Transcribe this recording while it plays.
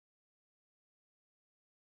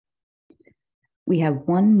We have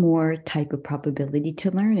one more type of probability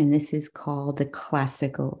to learn, and this is called the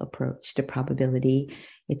classical approach to probability.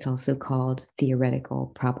 It's also called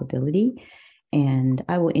theoretical probability. And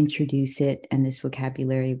I will introduce it and this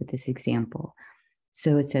vocabulary with this example.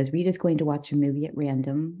 So it says Rita's going to watch a movie at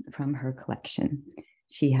random from her collection.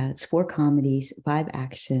 She has 4 comedies, 5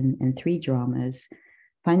 action, and 3 dramas.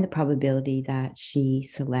 Find the probability that she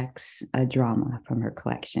selects a drama from her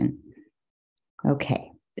collection.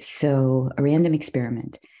 Okay, so a random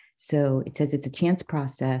experiment. So it says it's a chance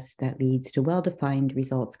process that leads to well-defined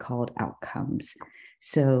results called outcomes.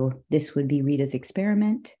 So this would be Rita's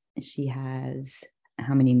experiment. She has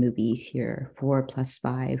how many movies here? 4 plus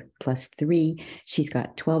 5 plus 3. She's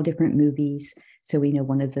got 12 different movies. So we know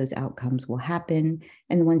one of those outcomes will happen.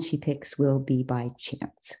 And the one she picks will be by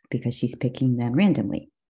chance because she's picking them randomly.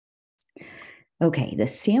 Okay, the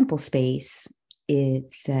sample space,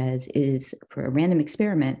 it says, is for a random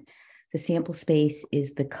experiment. The sample space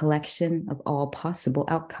is the collection of all possible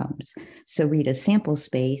outcomes. So Rita's sample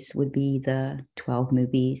space would be the 12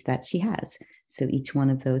 movies that she has. So each one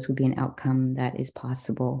of those would be an outcome that is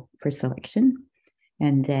possible for selection.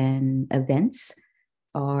 And then events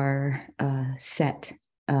are a set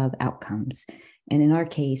of outcomes. And in our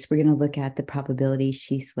case, we're going to look at the probability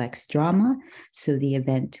she selects drama. So the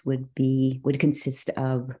event would consist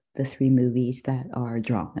of the 3 movies that are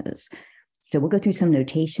dramas. So we'll go through some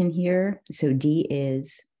notation here. So D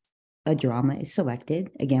is a drama is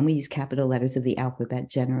selected. Again, we use capital letters of the alphabet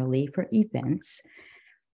generally for events.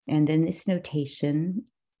 And then this notation,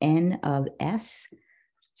 N of S.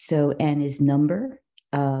 So N is number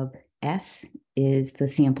of S is the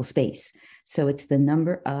sample space. So it's the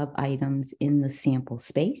number of items in the sample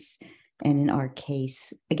space. And in our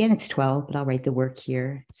case, again, it's 12, but I'll write the work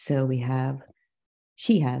here. So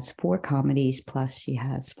she has 4 comedies, plus she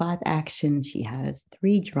has 5 action, she has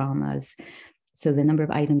 3 dramas. So the number of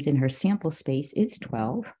items in her sample space is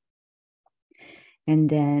 12. And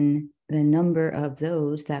then the number of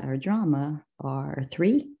those that are drama are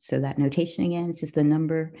 3. So that notation again is just the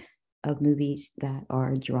number of movies that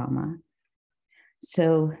are drama.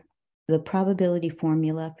 So the probability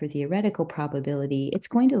formula for theoretical probability, it's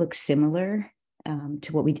going to look similar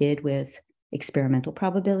to what we did with experimental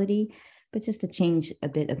probability, but just to change a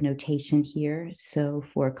bit of notation here. So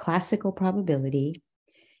for classical probability,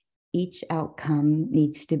 each outcome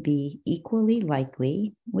needs to be equally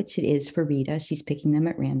likely, which it is for Rita. She's picking them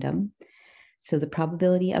at random. So the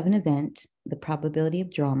probability of an event, the probability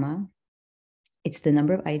of drama, it's the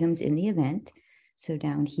number of items in the event. So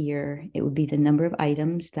down here, it would be the number of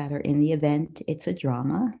items that are in the event. It's a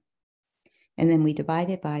drama. And then we divide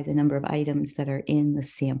it by the number of items that are in the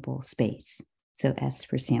sample space. So S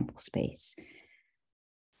for sample space.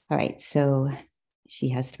 All right, so she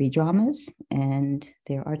has 3 dramas and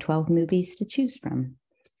there are 12 movies to choose from.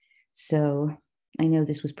 So I know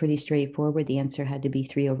this was pretty straightforward. The answer had to be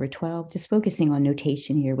 3 over 12, just focusing on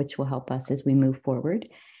notation here, which will help us as we move forward.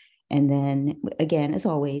 And then again, as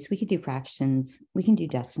always, we can do fractions, we can do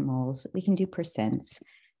decimals, we can do percents.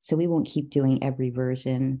 So we won't keep doing every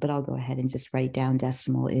version, but I'll go ahead and just write down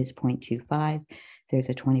decimal is 0.25. There's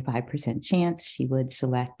a 25% chance she would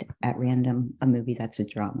select at random a movie that's a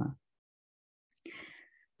drama.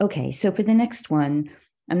 Okay, so for the next one,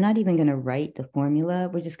 I'm not even going to write the formula.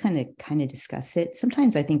 We're just kind of discuss it.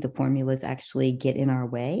 Sometimes I think the formulas actually get in our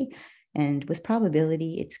way. And with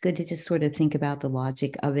probability, it's good to just sort of think about the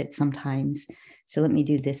logic of it sometimes. So let me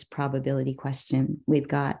do this probability question. We've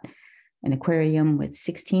got an aquarium with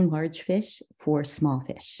 16 large fish, 4 small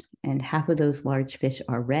fish, and half of those large fish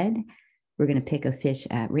are red. We're going to pick a fish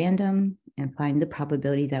at random and find the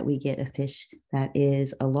probability that we get a fish that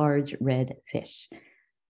is a large red fish.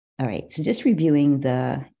 All right, so just reviewing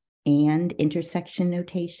the and intersection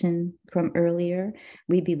notation from earlier,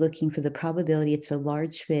 we'd be looking for the probability it's a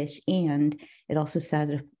large fish and it also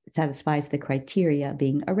satisfies the criteria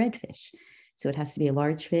being a red fish. So it has to be a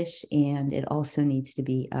large fish and it also needs to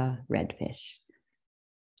be a red fish.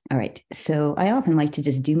 All right, so I often like to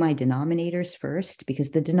just do my denominators first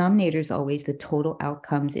because the denominator is always the total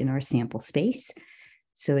outcomes in our sample space.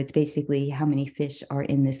 So it's basically how many fish are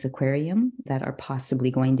in this aquarium that are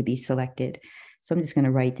possibly going to be selected. So I'm just going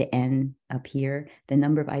to write the N up here, the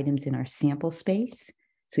number of items in our sample space.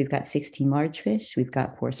 So we've got 16 large fish, we've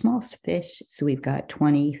got 4 small fish, so we've got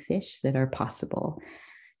 20 fish that are possible.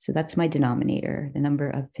 So that's my denominator, the number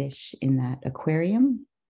of fish in that aquarium.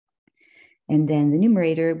 And then the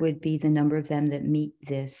numerator would be the number of them that meet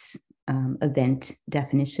this event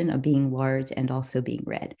definition of being large and also being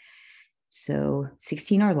red. So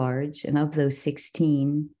 16 are large, and of those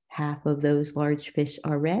 16, half of those large fish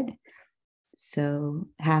are red. So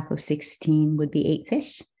half of 16 would be 8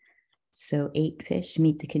 fish. So 8 fish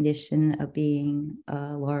meet the condition of being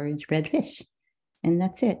a large red fish. And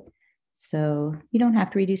that's it. So you don't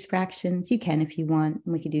have to reduce fractions. You can if you want.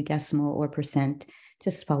 We could do decimal or percent.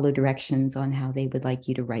 Just follow directions on how they would like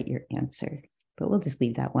you to write your answer. But we'll just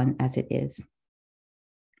leave that one as it is.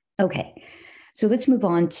 Okay, so let's move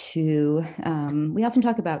on to, we often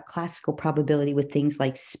talk about classical probability with things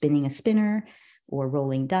like spinning a spinner or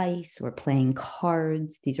rolling dice or playing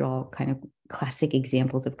cards. These are all kind of classic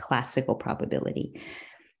examples of classical probability.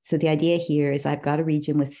 So the idea here is I've got a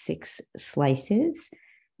region with 6 slices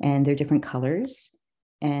and they're different colors.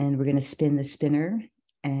 And we're going to spin the spinner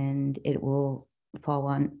and it will fall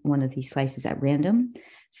on one of these slices at random.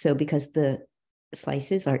 So because the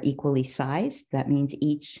slices are equally sized, that means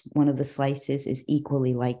each one of the slices is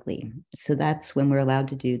equally likely. So that's when we're allowed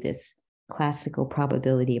to do this classical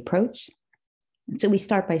probability approach. So we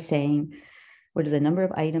start by saying, what are the number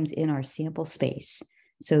of items in our sample space?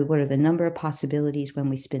 So what are the number of possibilities when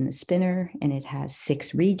we spin the spinner? And it has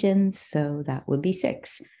 6 regions, so that would be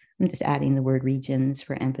 6. I'm just adding the word regions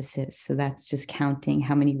for emphasis. So that's just counting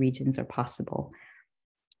how many regions are possible.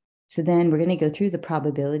 So then we're going to go through the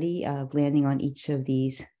probability of landing on each of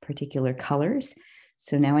these particular colors.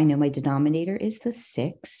 So now I know my denominator is the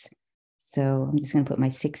 6. So I'm just going to put my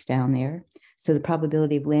 6 down there. So the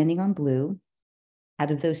probability of landing on blue, out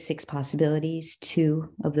of those 6 possibilities,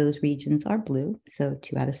 2 of those regions are blue. So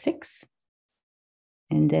 2 out of 6.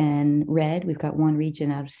 And then red, we've got 1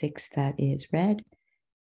 region out of 6 that is red.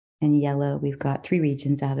 And yellow, we've got 3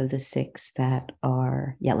 regions out of the 6 that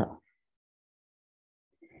are yellow.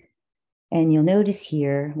 And you'll notice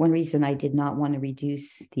here, one reason I did not want to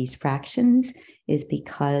reduce these fractions is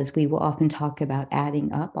because we will often talk about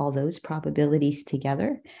adding up all those probabilities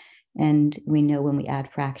together. And we know when we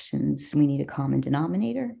add fractions, we need a common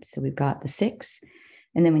denominator. So we've got the 6.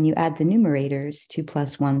 And then when you add the numerators, 2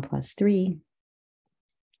 plus 1 plus 3,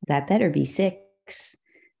 that better be 6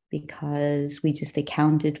 because we just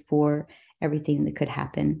accounted for everything that could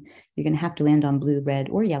happen. You're going to have to land on blue, red,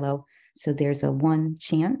 or yellow. So there's a 1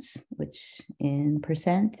 chance, which in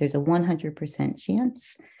percent, there's a 100%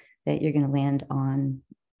 chance that you're going to land on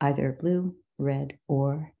either blue, red,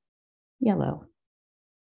 or yellow.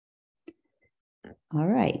 All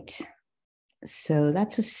right. So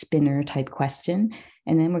that's a spinner type question.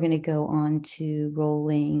 And then we're going to go on to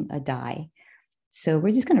rolling a die. So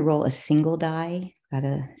we're just going to roll a single die. Got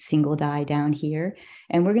a single die down here.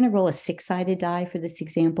 And we're going to roll a 6-sided die for this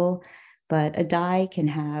example. But a die can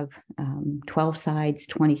have 12 sides,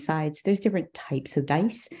 20 sides. There's different types of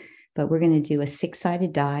dice, but we're going to do a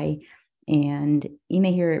 6-sided die. And you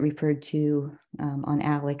may hear it referred to on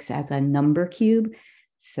ALEX as a number cube.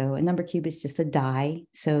 So a number cube is just a die.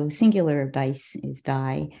 So singular of dice is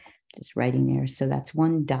die, just writing there. So that's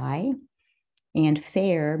 1 die. And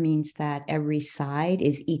fair means that every side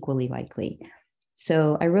is equally likely.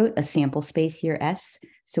 So I wrote a sample space here, S.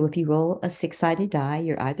 So if you roll a 6-sided die,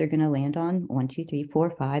 you're either going to land on 1, 2, 3,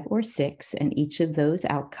 4, 5, or 6, and each of those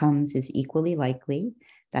outcomes is equally likely.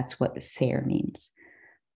 That's what fair means.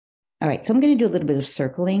 All right, so I'm going to do a little bit of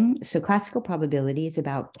circling. So classical probability is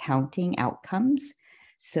about counting outcomes.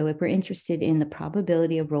 So if we're interested in the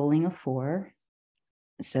probability of rolling a 4,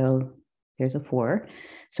 so there's a 4.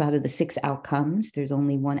 So out of the 6 outcomes, there's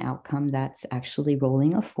only 1 outcome that's actually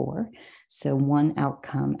rolling a 4. So 1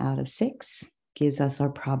 outcome out of 6 gives us our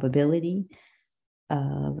probability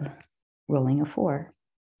of rolling a 4.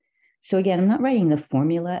 So again, I'm not writing the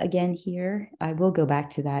formula again here. I will go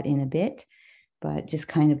back to that in a bit, but just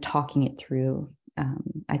kind of talking it through,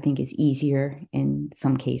 I think is easier in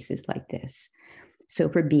some cases like this. So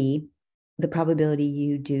for B, the probability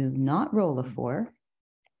you do not roll a 4,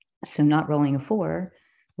 so not rolling a 4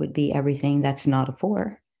 would be everything that's not a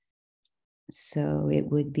 4. So it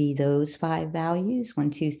would be those 5 values,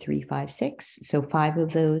 1, 2, 3, 5, 6. So 5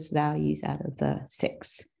 of those values out of the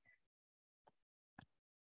 6.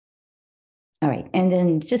 All right, and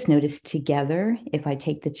then just notice together, if I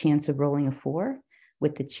take the chance of rolling a 4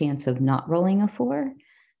 with the chance of not rolling a 4,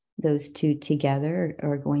 those two together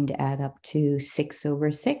are going to add up to 6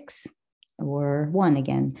 over 6 or 1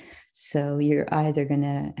 again. So you're either going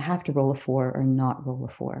to have to roll a 4 or not roll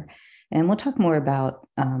a 4. And we'll talk more about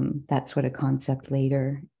that sort of concept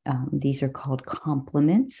later. These are called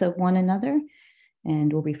complements of one another,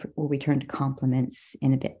 and we'll return to complements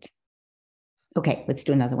in a bit. Okay, let's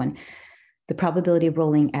do another one. The probability of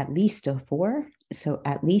rolling at least a 4. So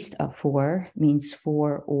at least a 4 means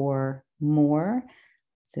 4 or more.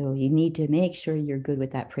 So you need to make sure you're good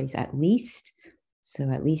with that phrase, at least. So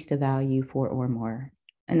at least a value 4 or more.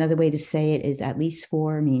 Another way to say it is at least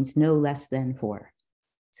 4 means no less than 4.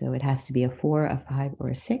 So it has to be a 4, a 5, or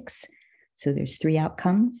a 6. So there's 3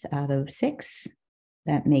 outcomes out of 6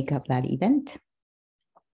 that make up that event.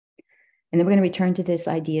 And then we're going to return to this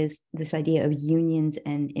idea of unions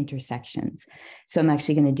and intersections. So I'm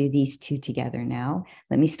actually going to do these two together now.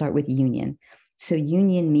 Let me start with union. So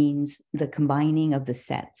union means the combining of the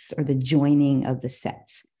sets or the joining of the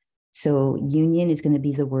sets. So union is going to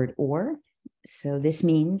be the word or. So this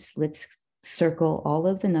means let's circle all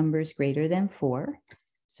of the numbers greater than 4.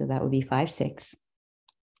 So that would be 5, 6.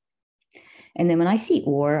 And then when I see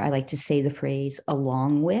or, I like to say the phrase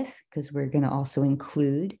along with, because we're going to also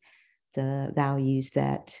include the values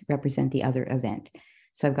that represent the other event.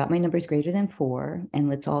 So I've got my numbers greater than 4, and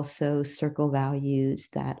let's also circle values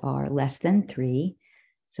that are less than 3.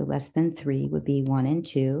 So less than 3 would be 1 and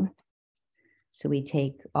 2. So we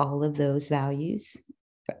take all of those values,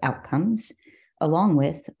 outcomes, along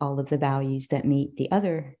with all of the values that meet the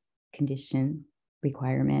other condition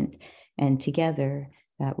requirement, and together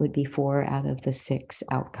that would be 4 out of the 6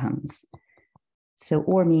 outcomes. So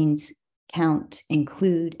or means count,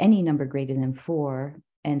 include any number greater than 4,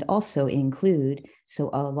 and also include,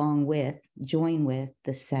 so along with, join with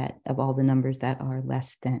the set of all the numbers that are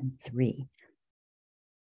less than 3.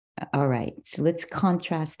 All right, so let's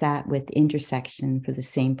contrast that with intersection for the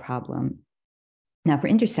same problem. Now for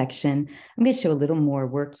intersection, I'm going to show a little more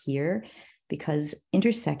work here because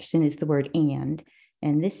intersection is the word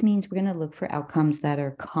and this means we're going to look for outcomes that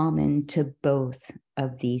are common to both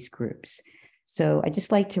of these groups. So I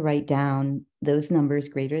just like to write down those numbers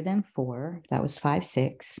greater than 4. That was 5,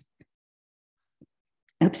 6.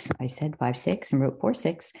 Oops, I said 5, 6 and wrote 4,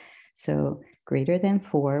 6. So greater than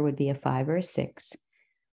 4 would be a 5 or a 6.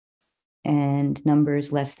 And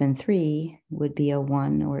numbers less than 3 would be a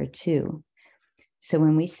 1 or a 2. So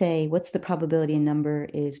when we say, what's the probability a number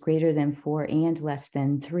is greater than 4 and less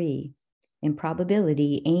than 3? In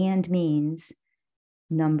probability, and means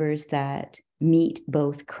numbers that meet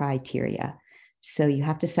both criteria. So you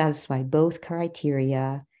have to satisfy both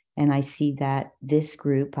criteria. And I see that this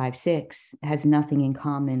group, 5, 6, has nothing in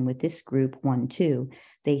common with this group, 1, 2.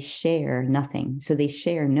 They share nothing. So they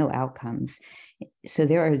share no outcomes. So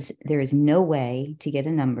there is no way to get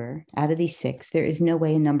a number out of these 6. There is no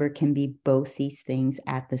way a number can be both these things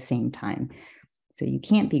at the same time. So you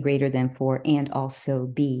can't be greater than 4 and also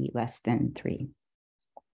be less than 3.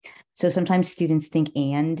 So sometimes students think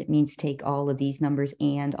and means take all of these numbers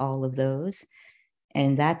and all of those.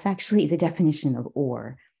 And that's actually the definition of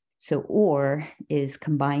or. So or is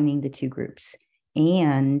combining the two groups,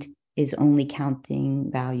 and is only counting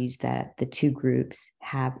values that the two groups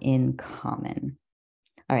have in common.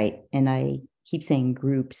 All right, and I keep saying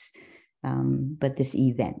groups, but this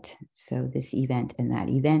event. So this event and that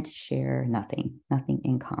event share nothing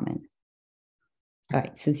in common. All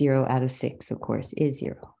right, so 0 out of 6, of course, is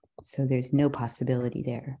 0. So there's no possibility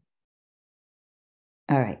there.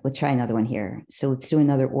 All right, let's try another one here. So let's do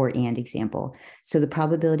another or and example. So the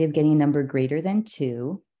probability of getting a number greater than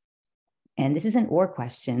 2, and this is an or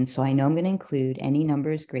question, so I know I'm going to include any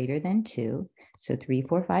numbers greater than 2. So 3,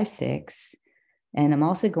 4, 5, 6. And I'm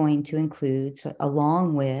also going to include, so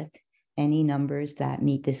along with any numbers that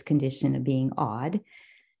meet this condition of being odd.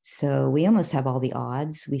 So we almost have all the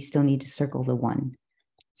odds. We still need to circle the 1.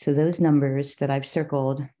 So those numbers that I've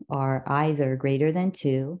circled are either greater than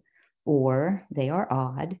 2 or they are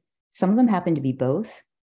odd. Some of them happen to be both,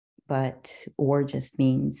 but or just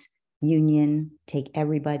means union, take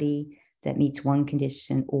everybody that meets one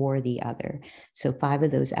condition or the other. So 5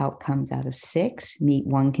 of those outcomes out of 6 meet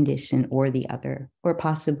one condition or the other, or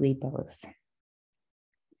possibly both.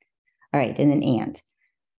 All right, and then and.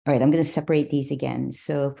 All right, I'm going to separate these again.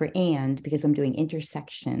 So for and, because I'm doing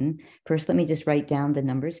intersection, first let me just write down the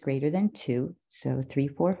numbers greater than 2. So 3,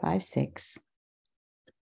 4, 5, 6.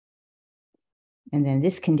 And then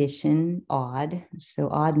this condition, odd. So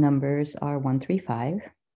odd numbers are 1, 3, 5.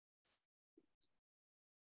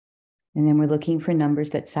 And then we're looking for numbers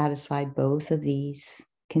that satisfy both of these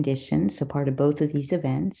conditions, so part of both of these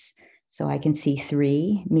events. So I can see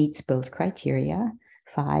 3 meets both criteria,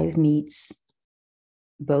 5 meets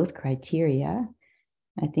both criteria.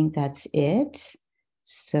 I think that's it.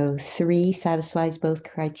 So 3 satisfies both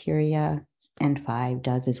criteria and 5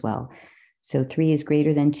 does as well. So 3 is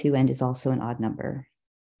greater than 2 and is also an odd number.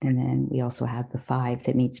 And then we also have the 5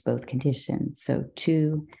 that meets both conditions. So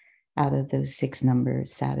 2 out of those 6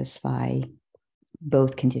 numbers satisfy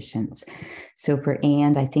both conditions. So for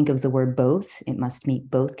and, I think of the word both. It must meet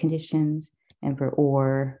both conditions. And for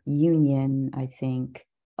or, union, I think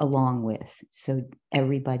along with. So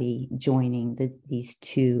everybody joining these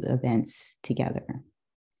two events together.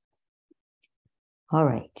 All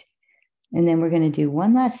right. And then we're going to do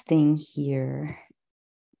one last thing here,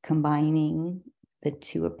 combining the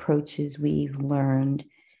two approaches we've learned,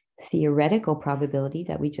 theoretical probability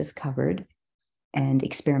that we just covered and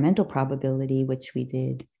experimental probability, which we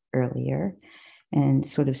did earlier, and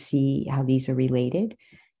sort of see how these are related.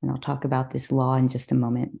 And I'll talk about this law in just a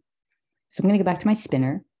moment. So I'm going to go back to my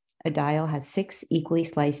spinner. A dial has 6 equally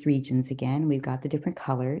sliced regions again. We've got the different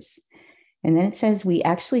colors. And then it says we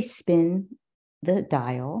actually spin the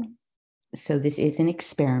dial. So this is an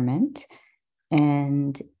experiment,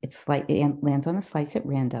 and it lands on a slice at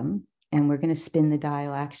random. And we're going to spin the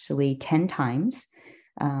dial actually 10 times.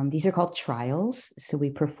 These are called trials. So we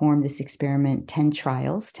performed this experiment 10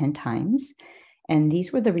 trials, 10 times. And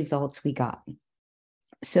these were the results we got.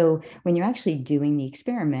 So when you're actually doing the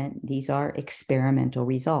experiment, these are experimental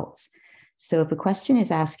results. So if a question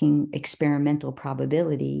is asking experimental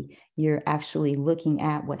probability, you're actually looking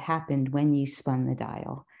at what happened when you spun the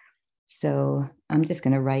dial. So I'm just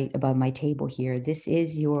going to write above my table here, this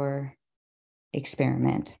is your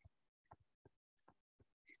experiment.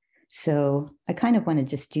 So I kind of want to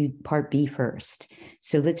just do part B first.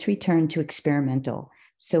 So let's return to experimental.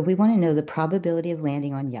 So we want to know the probability of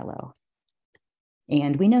landing on yellow.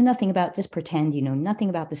 And we know nothing about, just pretend you know nothing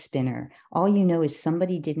about the spinner. All you know is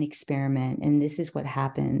somebody did an experiment and this is what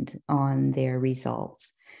happened on their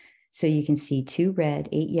results. So you can see 2 red,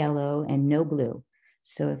 8 yellow, and no blue.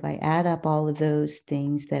 So if I add up all of those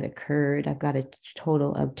things that occurred, I've got a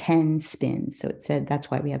total of 10 spins. So it said that's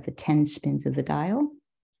why we have the 10 spins of the dial.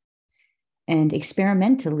 And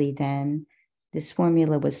experimentally then, this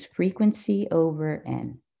formula was frequency over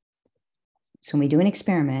n. So when we do an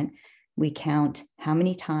experiment, we count how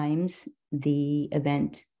many times the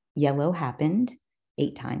event yellow happened,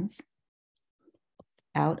 8 times.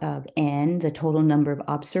 Out of n, the total number of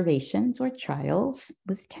observations or trials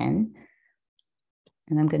was 10.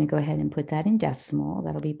 And I'm going to go ahead and put that in decimal.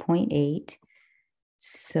 That'll be 0.8.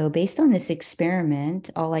 So based on this experiment,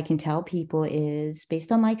 all I can tell people is,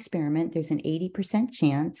 based on my experiment, there's an 80%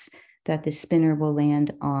 chance that the spinner will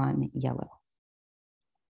land on yellow.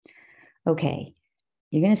 Okay,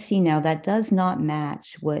 you're going to see now that does not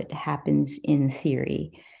match what happens in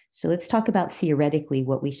theory. So let's talk about theoretically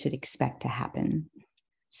what we should expect to happen.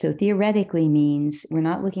 So theoretically means we're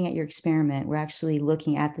not looking at your experiment, we're actually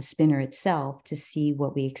looking at the spinner itself to see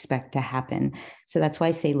what we expect to happen. So that's why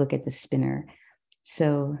I say look at the spinner.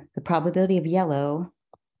 So the probability of yellow,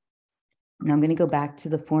 now I'm going to go back to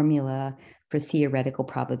the formula for theoretical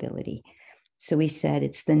probability. So we said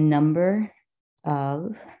it's the number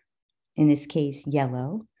of, in this case,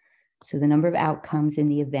 yellow. So the number of outcomes in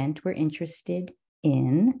the event we're interested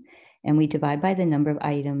in, and we divide by the number of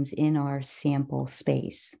items in our sample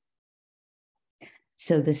space.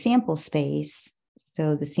 So the sample space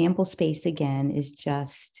again is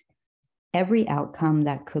just every outcome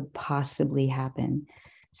that could possibly happen.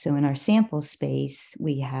 So in our sample space,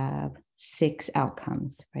 we have 6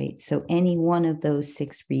 outcomes, right? So any one of those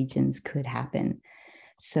 6 regions could happen.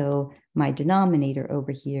 So my denominator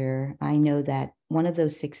over here, I know that one of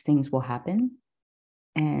those 6 things will happen,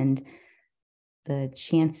 and the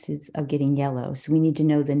chances of getting yellow. So we need to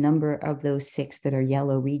know the number of those 6 that are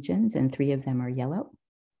yellow regions, and 3 of them are yellow.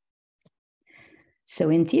 So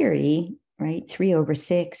in theory, right, 3 over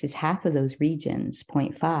 6 is half of those regions,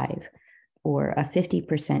 0.5, or a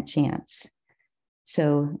 50% chance.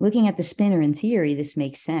 So looking at the spinner in theory, this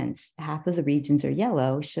makes sense. Half of the regions are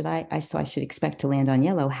yellow. So I should expect to land on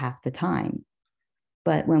yellow half the time.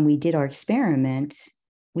 But when we did our experiment,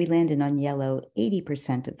 we landed on yellow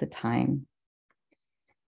 80% of the time.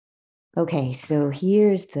 Okay, so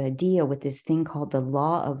here's the deal with this thing called the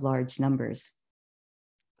law of large numbers.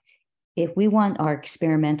 If we want our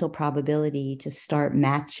experimental probability to start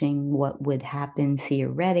matching what would happen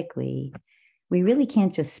theoretically, we really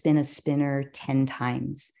can't just spin a spinner 10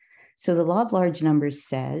 times. So the law of large numbers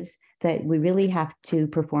says that we really have to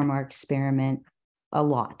perform our experiment a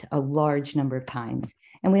large number of times.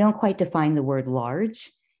 And we don't quite define the word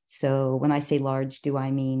large. So when I say large, do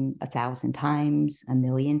I mean 1,000 times,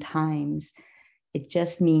 1,000,000 times? It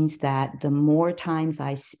just means that the more times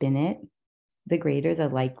I spin it, the greater the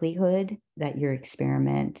likelihood that your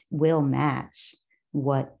experiment will match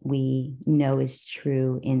what we know is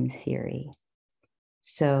true in theory.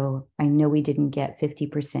 So I know we didn't get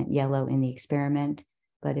 50% yellow in the experiment,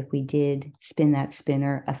 but if we did spin that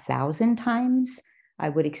spinner 1,000 times, I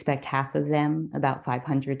would expect half of them, about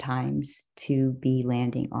 500 times, to be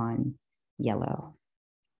landing on yellow.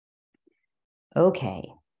 Okay,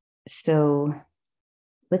 so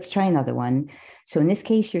let's try another one. So in this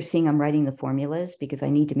case, you're seeing I'm writing the formulas because I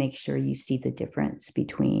need to make sure you see the difference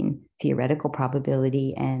between theoretical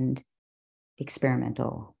probability and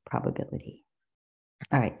experimental probability.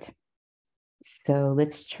 All right. So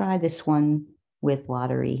let's try this one with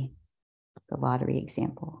lottery, the lottery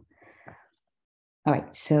example. All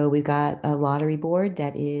right, so we've got a lottery board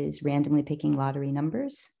that is randomly picking lottery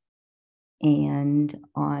numbers. And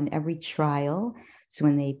on every trial, so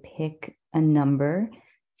when they pick a number,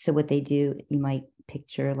 so what they do, you might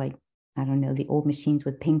picture like, I don't know, the old machines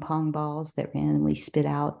with ping pong balls that randomly spit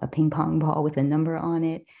out a ping pong ball with a number on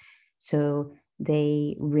it. So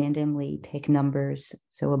they randomly pick numbers,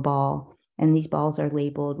 so a ball, and these balls are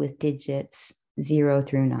labeled with digits 0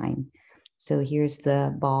 through 9. So here's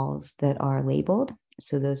the balls that are labeled.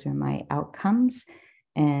 So those are my outcomes.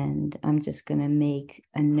 And I'm just going to make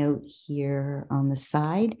a note here on the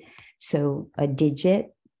side. So a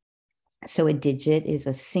digit is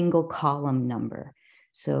a single column number.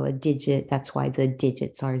 So a digit, that's why the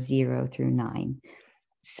digits are 0 through 9.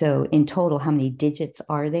 So in total, how many digits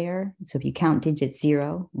are there? So if you count digits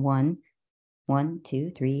 0, 1,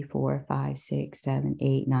 2, 3, 4, 5, 6, 7,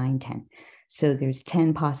 8, 9, 10. So there's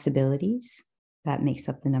 10 possibilities. That makes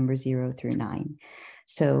up the number 0 through 9.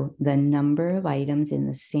 So the number of items in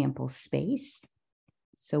the sample space.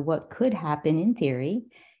 So what could happen in theory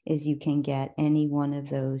is you can get any one of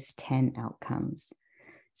those 10 outcomes.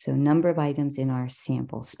 So number of items in our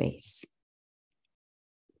sample space.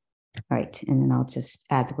 All right, and then I'll just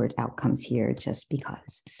add the word outcomes here just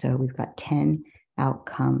because. So we've got 10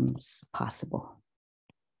 outcomes possible.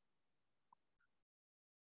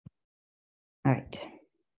 All right,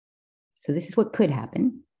 so this is what could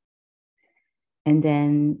happen. And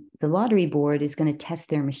then the lottery board is going to test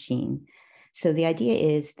their machine. So the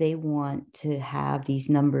idea is they want to have these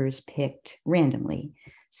numbers picked randomly.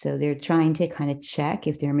 So they're trying to kind of check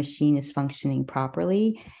if their machine is functioning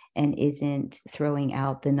properly and isn't throwing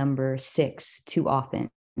out the number 6 too often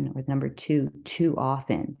or the number 2 too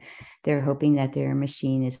often. They're hoping that their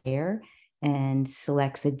machine is fair and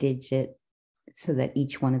selects a digit so that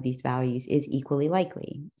each one of these values is equally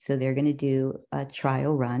likely. So they're going to do a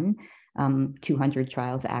trial run, 200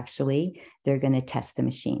 trials actually. They're going to test the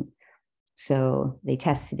machine. So they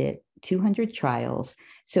tested it 200 trials.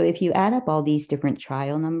 So if you add up all these different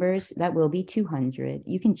trial numbers, that will be 200.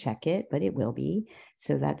 You can check it, but it will be.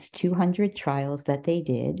 So that's 200 trials that they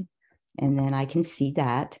did. And then I can see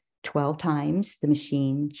that 12 times the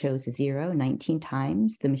machine chose a 0, 19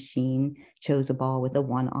 times the machine chose a ball with a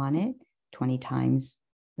 1 on it, 20 times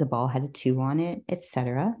the ball had a 2 on it,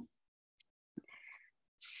 etc.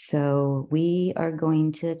 So we are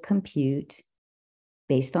going to compute,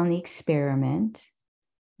 based on the experiment,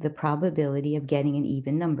 the probability of getting an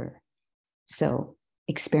even number. So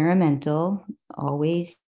experimental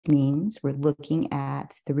always means we're looking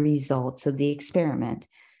at the results of the experiment.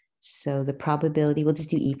 So the probability, we'll just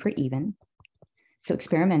do E for even. So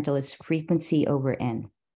experimental is frequency over N.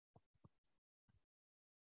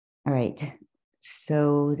 All right,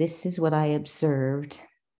 so this is what I observed.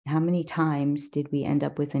 How many times did we end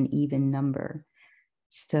up with an even number?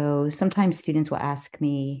 So sometimes students will ask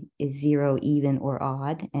me, is 0 even or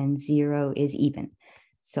odd? And 0 is even.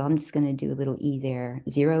 So I'm just going to do a little E there.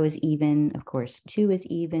 0 is even, of course, 2 is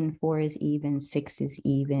even, 4 is even, 6 is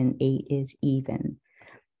even, 8 is even.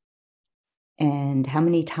 And how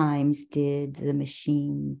many times did the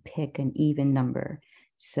machine pick an even number?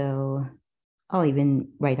 So I'll even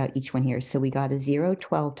write out each one here. So we got a 0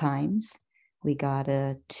 12 times. We got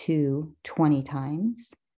a 2 20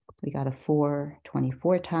 times. We got a 4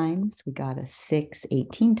 24 times. We got a 6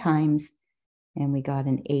 18 times. And we got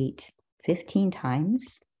an 8 15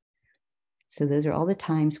 times. So those are all the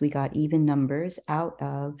times we got even numbers out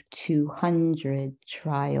of 200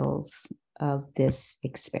 trials of this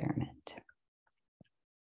experiment.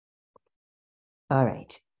 All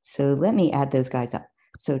right, so let me add those guys up.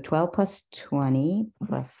 So 12 plus 20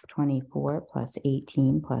 plus 24 plus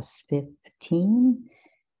 18 plus 15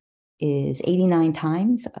 is 89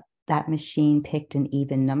 times. That machine picked an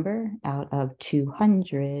even number out of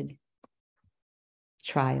 200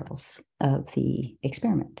 trials of the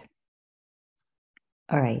experiment.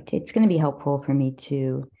 All right, it's going to be helpful for me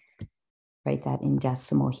to write that in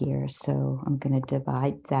decimal here. So I'm going to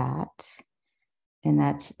divide that. And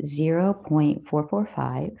that's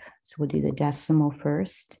 0.445. So we'll do the decimal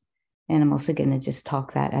first. And I'm also going to just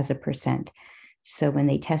talk that as a percent. So when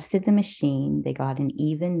they tested the machine, they got an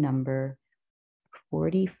even number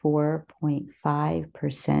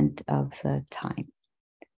 44.5% of the time.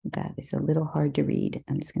 That is a little hard to read.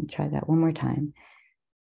 I'm just going to try that one more time.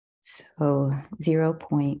 So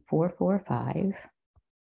 0.445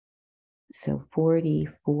 So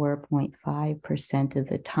 44.5% of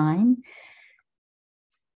the time,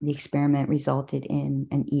 the experiment resulted in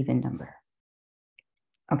an even number.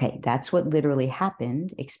 Okay, that's what literally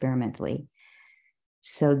happened experimentally.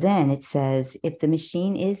 So then it says, if the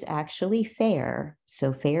machine is actually fair,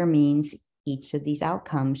 so fair means each of these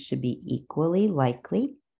outcomes should be equally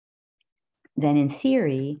likely, then in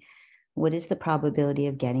theory, what is the probability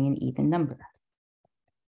of getting an even number?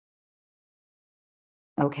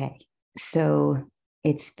 Okay, so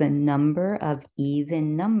it's the number of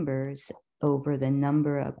even numbers over the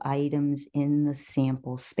number of items in the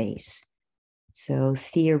sample space. So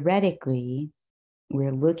theoretically,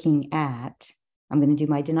 we're looking at, I'm going to do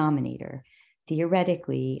my denominator.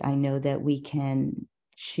 Theoretically, I know that we can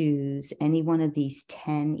choose any one of these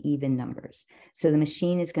 10 even numbers. So the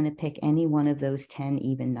machine is going to pick any one of those 10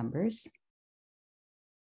 even numbers.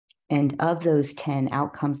 And of those 10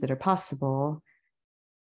 outcomes that are possible,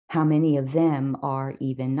 how many of them are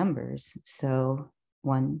even numbers? So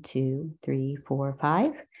 1, 2, 3, 4,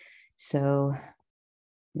 5. So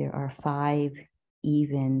there are 5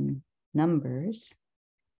 even numbers.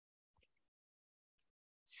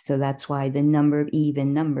 So that's why the number of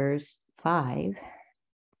even numbers, 5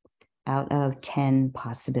 out of 10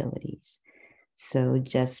 possibilities. So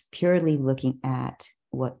just purely looking at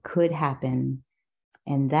what could happen,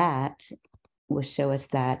 and that will show us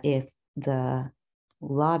that if the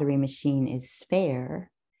lottery machine is fair,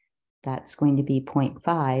 that's going to be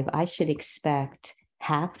 0.5. I should expect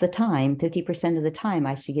half the time, 50% of the time,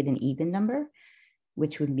 I should get an even number,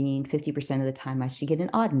 which would mean 50% of the time I should get an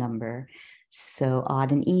odd number. So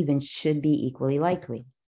odd and even should be equally likely.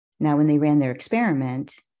 Now, when they ran their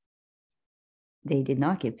experiment, they did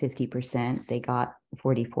not get 50%, they got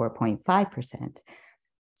 44.5%.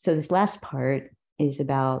 So this last part is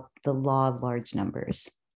about the law of large numbers.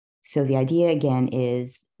 So the idea again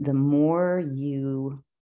is the more you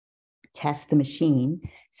test the machine,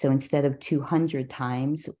 so instead of 200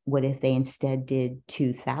 times, what if they instead did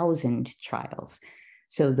 2,000 trials?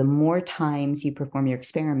 So the more times you perform your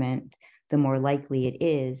experiment, the more likely it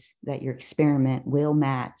is that your experiment will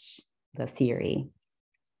match the theory.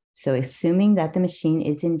 So assuming that the machine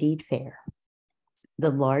is indeed fair,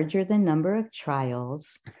 the larger the number of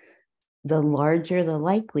trials, the larger the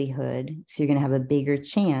likelihood, so you're going to have a bigger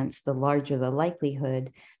chance, the larger the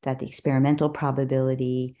likelihood that the experimental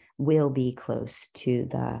probability will be close to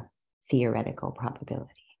the theoretical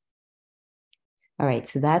probability. All right,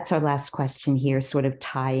 so that's our last question here, sort of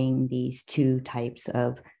tying these two types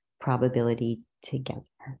of probability together.